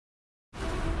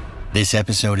This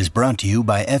episode is brought to you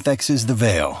by FX's The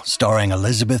Veil, starring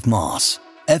Elizabeth Moss.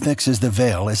 FX's The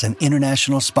Veil is an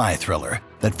international spy thriller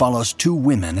that follows two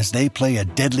women as they play a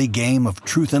deadly game of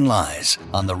truth and lies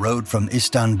on the road from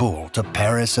Istanbul to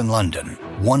Paris and London.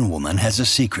 One woman has a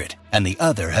secret, and the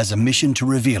other has a mission to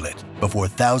reveal it before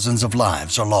thousands of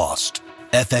lives are lost.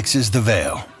 FX's The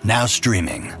Veil, now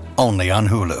streaming, only on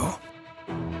Hulu.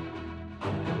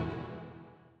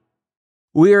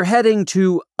 We're heading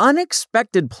to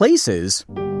unexpected places.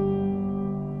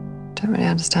 Don't really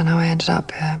understand how I ended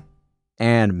up here.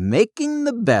 And making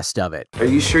the best of it. Are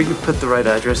you sure you put the right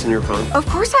address in your phone? Of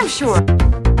course I'm sure.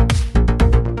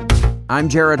 I'm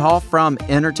Jared Hall from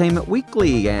Entertainment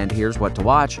Weekly, and here's what to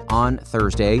watch on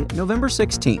Thursday, November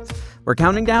 16th. We're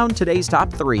counting down today's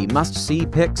top 3 must-see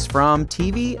picks from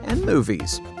TV and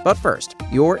movies. But first,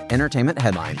 your entertainment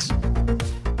headlines.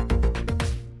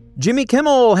 Jimmy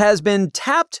Kimmel has been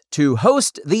tapped to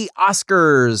host the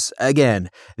Oscars again.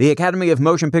 The Academy of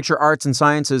Motion Picture Arts and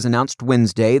Sciences announced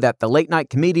Wednesday that the late-night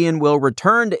comedian will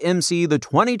return to MC the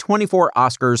 2024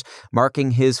 Oscars,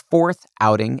 marking his 4th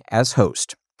outing as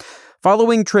host.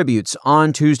 Following tributes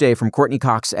on Tuesday from Courtney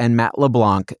Cox and Matt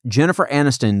LeBlanc, Jennifer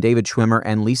Aniston, David Schwimmer,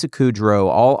 and Lisa Kudrow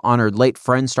all honored late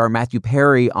Friends star Matthew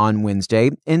Perry on Wednesday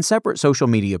in separate social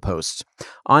media posts.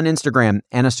 On Instagram,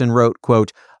 Aniston wrote,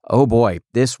 quote, "Oh boy,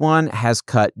 this one has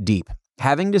cut deep.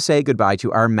 Having to say goodbye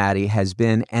to our Maddie has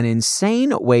been an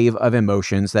insane wave of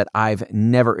emotions that I've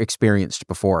never experienced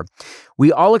before.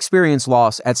 We all experience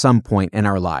loss at some point in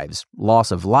our lives,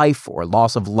 loss of life or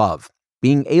loss of love.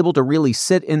 Being able to really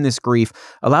sit in this grief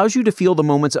allows you to feel the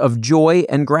moments of joy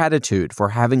and gratitude for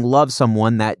having loved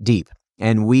someone that deep.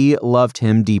 And we loved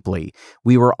him deeply.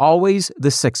 We were always the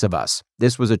 6 of us.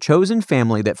 This was a chosen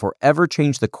family that forever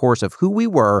changed the course of who we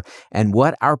were and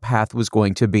what our path was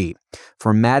going to be.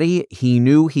 For Maddie, he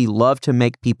knew he loved to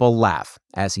make people laugh.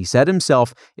 As he said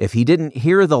himself, if he didn't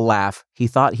hear the laugh, he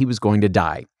thought he was going to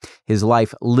die. His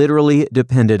life literally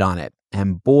depended on it.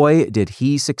 And boy, did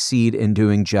he succeed in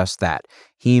doing just that.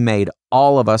 He made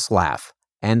all of us laugh,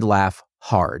 and laugh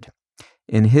hard."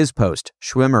 In his post,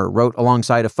 Schwimmer wrote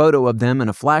alongside a photo of them in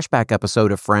a flashback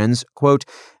episode of Friends, quote,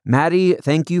 "Maddie,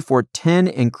 thank you for 10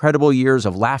 incredible years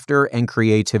of laughter and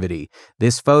creativity.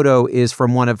 This photo is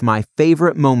from one of my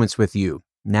favorite moments with you.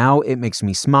 Now it makes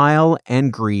me smile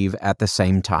and grieve at the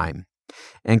same time."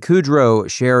 And Kudrow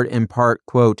shared in part,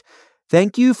 quote,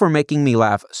 "Thank you for making me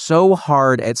laugh so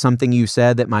hard at something you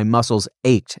said that my muscles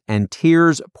ached and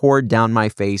tears poured down my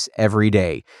face every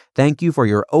day. Thank you for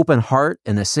your open heart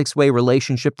in a 6-way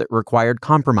relationship that required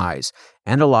compromise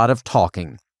and a lot of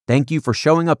talking. Thank you for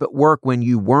showing up at work when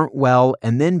you weren't well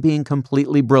and then being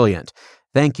completely brilliant.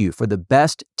 Thank you for the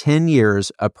best 10 years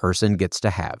a person gets to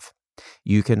have."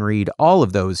 You can read all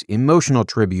of those emotional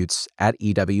tributes at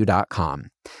EW.com.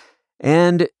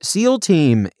 And SEAL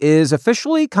Team is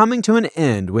officially coming to an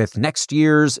end with next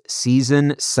year's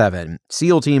Season 7.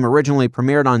 SEAL Team originally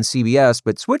premiered on CBS,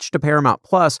 but switched to Paramount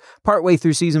Plus partway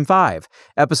through Season 5.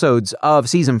 Episodes of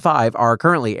Season 5 are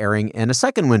currently airing in a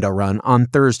second window run on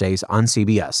Thursdays on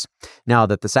CBS. Now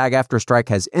that the SAG-AFTRA strike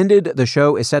has ended, the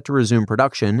show is set to resume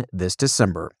production this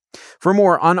December. For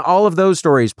more on all of those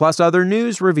stories, plus other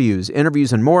news, reviews,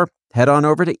 interviews, and more, head on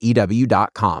over to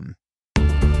EW.com.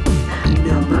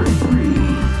 Number 3.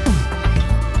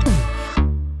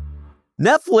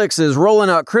 Netflix is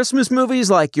rolling out Christmas movies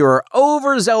like your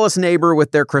overzealous neighbor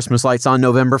with their Christmas lights on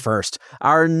November 1st.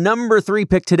 Our number 3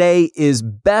 pick today is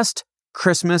Best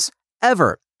Christmas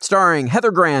Ever, starring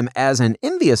Heather Graham as an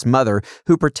envious mother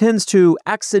who pretends to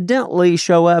accidentally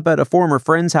show up at a former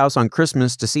friend's house on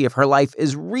Christmas to see if her life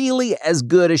is really as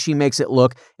good as she makes it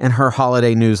look in her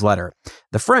holiday newsletter.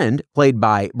 The friend, played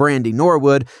by Brandy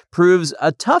Norwood, proves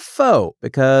a tough foe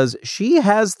because she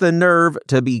has the nerve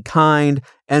to be kind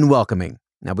and welcoming.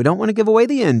 Now, we don't want to give away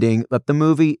the ending, but the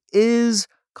movie is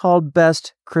called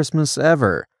Best Christmas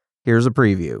Ever. Here's a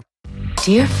preview.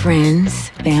 Dear friends,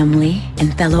 family,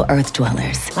 and fellow Earth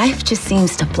dwellers, life just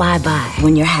seems to fly by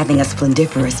when you're having a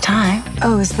splendiferous time.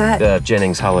 Oh, is that? The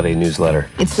Jennings holiday newsletter.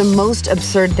 It's the most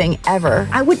absurd thing ever.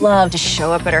 I would love to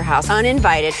show up at her house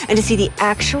uninvited and to see the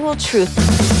actual truth.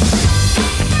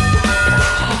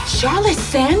 Charlotte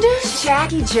Sanders?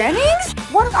 Jackie Jennings?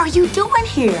 What are you doing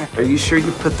here? Are you sure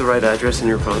you put the right address in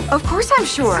your phone? Of course I'm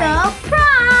sure.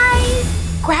 Surprise!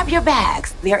 Grab your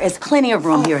bags. There is plenty of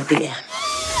room here at the end.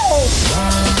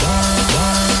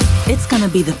 It's gonna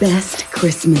be the best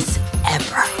Christmas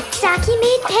ever. Jackie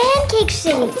made pancake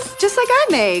shapes. Just like I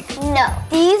make. No,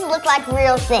 these look like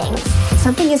real things.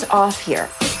 Something is off here.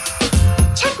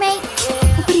 Checkmate.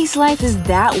 Nobody's life is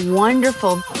that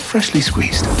wonderful. Freshly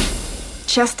squeezed.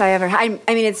 chest I ever had.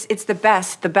 I mean, it's the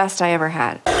best I ever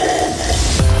had.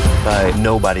 By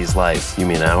nobody's life, you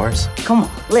mean ours? Come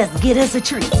on, let's get us a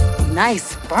treat.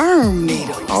 Nice sperm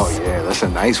needles. Oh, yeah, that's a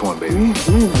nice one, baby.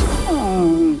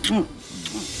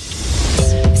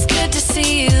 It's good to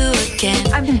see you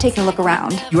again. I've been taking a look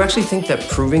around. You actually think that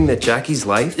proving that Jackie's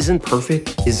life isn't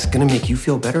perfect is gonna make you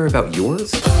feel better about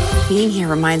yours? Being here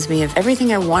reminds me of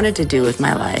everything I wanted to do with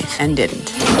my life and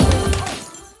didn't.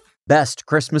 Best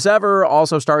Christmas Ever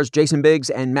also stars Jason Biggs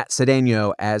and Matt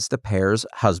Cedeno as the pair's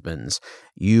husbands.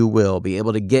 You will be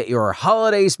able to get your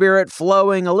holiday spirit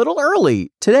flowing a little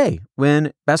early today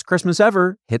when Best Christmas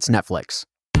Ever hits Netflix.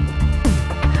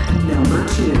 Number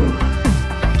 2.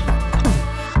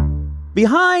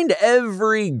 Behind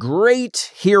every great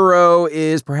hero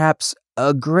is perhaps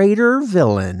a greater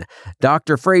villain.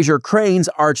 Dr. Frasier Crane's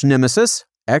arch nemesis,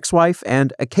 ex-wife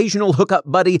and occasional hookup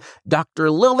buddy,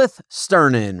 Dr. Lilith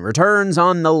Sternin, returns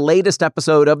on the latest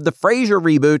episode of the Frasier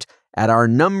reboot at our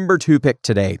number 2 pick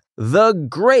today. The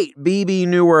great Bebe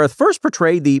Neuwirth first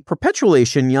portrayed the perpetually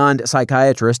chignoned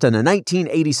psychiatrist in a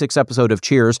 1986 episode of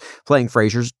Cheers, playing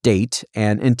Frasier's date,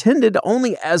 and intended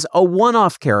only as a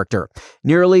one-off character.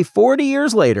 Nearly 40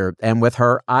 years later, and with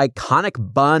her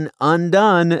iconic bun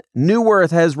undone,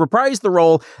 Neuwirth has reprised the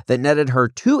role that netted her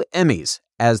 2 Emmys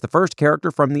as the first character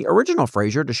from the original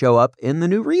Frasier to show up in the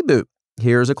new reboot.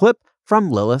 Here's a clip from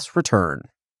Lilith's return.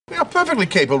 We are perfectly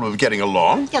capable of getting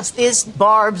along. Yes, these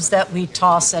barbs that we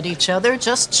toss at each other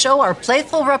just show our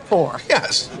playful rapport.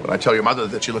 Yes. When I tell your mother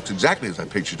that she looks exactly as I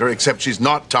pictured her, except she's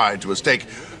not tied to a stake,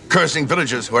 cursing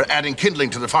villagers who are adding kindling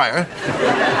to the fire.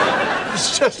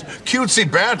 It's just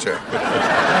cutesy banter.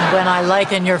 And when I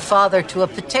liken your father to a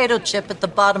potato chip at the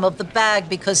bottom of the bag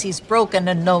because he's broken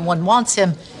and no one wants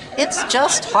him, it's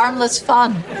just harmless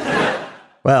fun.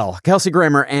 Well, Kelsey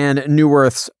Grammer and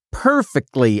Neuwirth's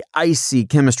perfectly icy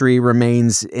chemistry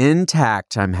remains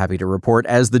intact, I'm happy to report,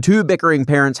 as the 2 bickering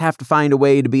parents have to find a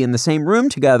way to be in the same room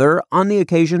together on the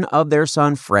occasion of their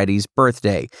son Freddie's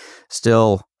birthday.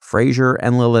 Still, Frasier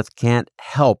and Lilith can't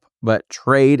help but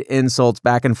trade insults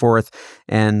back and forth,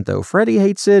 and though Freddie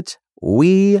hates it,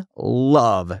 we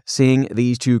love seeing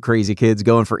these 2 crazy kids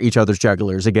going for each other's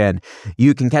jugglers again.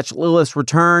 You can catch Lilith's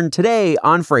return today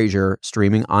on Frasier,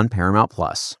 streaming on Paramount+.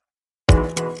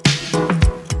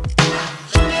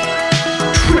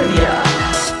 Trivia.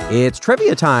 It's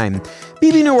trivia time.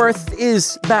 Bebe Neuwirth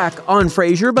is back on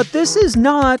Frasier, but this is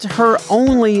not her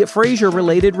only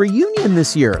Frasier-related reunion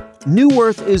this year.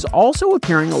 Neuwirth is also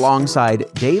appearing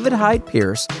alongside David Hyde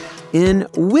Pierce in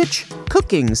which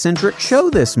cooking-centric show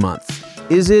this month?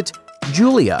 Is it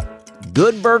Julia,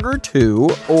 Good Burger 2,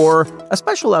 or a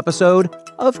special episode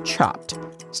of Chopped?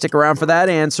 Stick around for that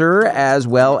answer, as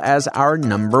well as our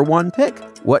number 1 pick.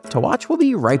 What to Watch will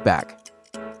be right back.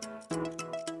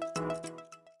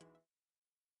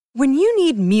 When you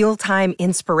need mealtime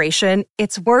inspiration,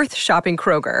 it's worth shopping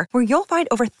Kroger, where you'll find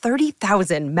over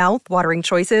 30,000 mouth-watering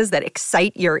choices that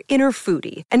excite your inner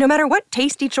foodie. And no matter what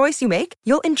tasty choice you make,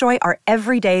 you'll enjoy our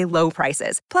everyday low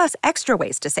prices, plus extra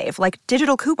ways to save, like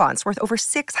digital coupons worth over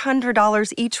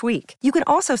 $600 each week. You can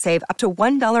also save up to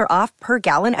 $1 off per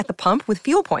gallon at the pump with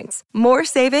fuel points. More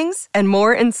savings and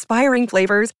more inspiring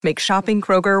flavors make shopping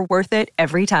Kroger worth it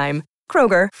every time.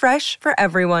 Kroger, fresh for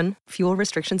everyone. Fuel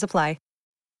restrictions apply.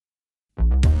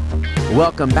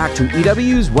 Welcome back to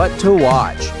EW's What to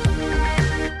Watch.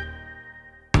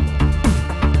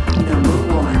 Number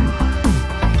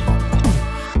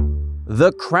 1.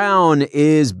 The Crown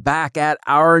is back at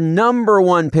our number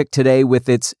 1 pick today with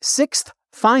its 6th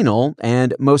final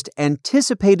and most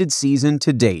anticipated season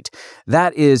to date.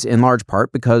 That is in large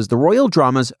part because the royal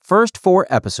drama's first 4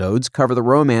 episodes cover the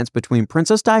romance between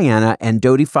Princess Diana and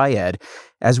Dodi Fayed,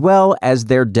 as well as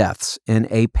their deaths in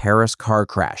a Paris car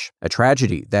crash, a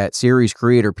tragedy that series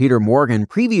creator Peter Morgan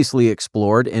previously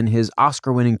explored in his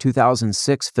Oscar-winning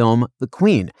 2006 film The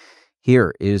Queen.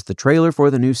 Here is the trailer for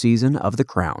the new season of The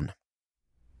Crown.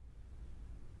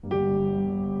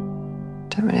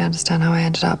 Don't really understand how I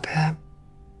ended up here.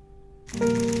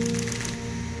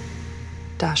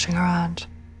 Dashing around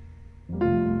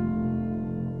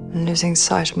and losing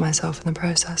sight of myself in the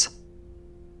process.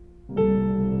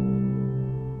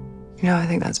 You know, I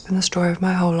think that's been the story of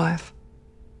my whole life.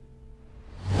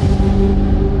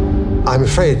 I'm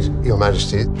afraid, Your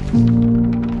Majesty,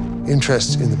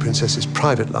 interest in the princess's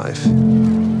private life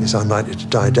is unlikely to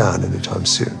die down anytime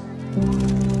soon.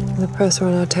 The press are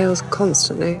on our tails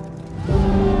constantly.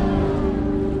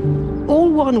 All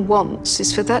one wants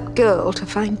is for that girl to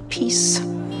find peace.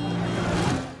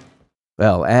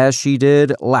 Well, as she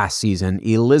did last season,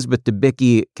 Elizabeth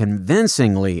Debicki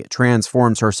convincingly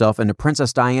transforms herself into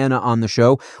Princess Diana on the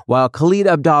show, while Khalid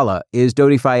Abdallah is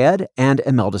Dodi Fayed and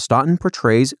Imelda Staunton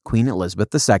portrays Queen Elizabeth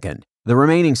II. The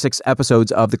remaining 6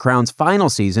 episodes of The Crown's final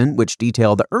season, which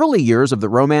detail the early years of the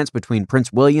romance between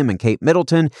Prince William and Kate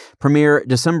Middleton, premiere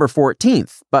December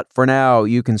 14th. But for now,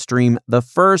 you can stream the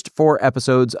first 4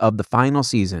 episodes of the final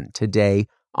season today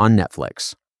on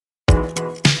Netflix.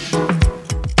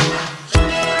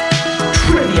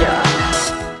 Trivia.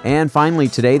 And finally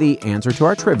today, the answer to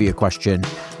our trivia question.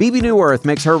 Bebe Neuwirth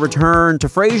makes her return to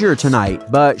Frasier tonight,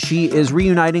 but she is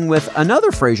reuniting with another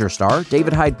Frasier star,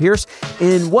 David Hyde Pierce,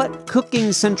 in what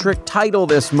cooking-centric title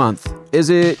this month? Is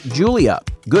it Julia,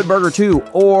 Good Burger 2,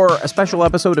 or a special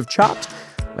episode of Chopped?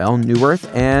 Well,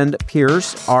 Neuwirth and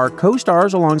Pierce are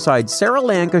co-stars alongside Sarah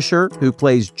Lancashire, who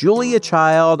plays Julia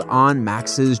Child on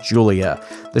Max's Julia.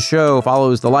 The show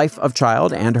follows the life of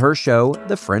Child and her show,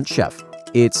 The French Chef.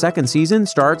 Its second season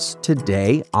starts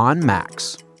today on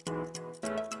Max.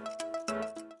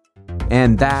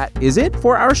 And that is it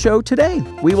for our show today.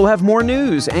 We will have more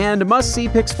news and must-see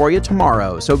picks for you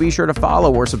tomorrow, so be sure to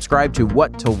follow or subscribe to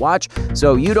What to Watch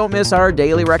so you don't miss our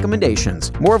daily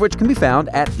recommendations, more of which can be found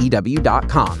at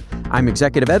EW.com. I'm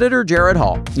Executive Editor Jared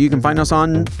Hall. You can find us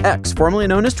on X, formerly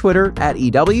known as Twitter, at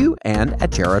EW and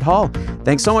at Jared Hall.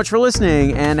 Thanks so much for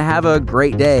listening and have a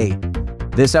great day.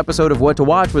 This episode of What to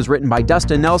Watch was written by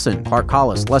Dustin Nelson, Clark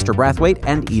Collis, Lester Brathwaite,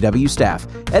 and EW staff.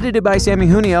 Edited by Sammy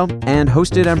Junio and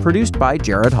hosted and produced by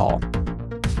Jared Hall.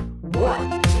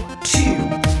 What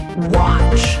to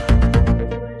Watch.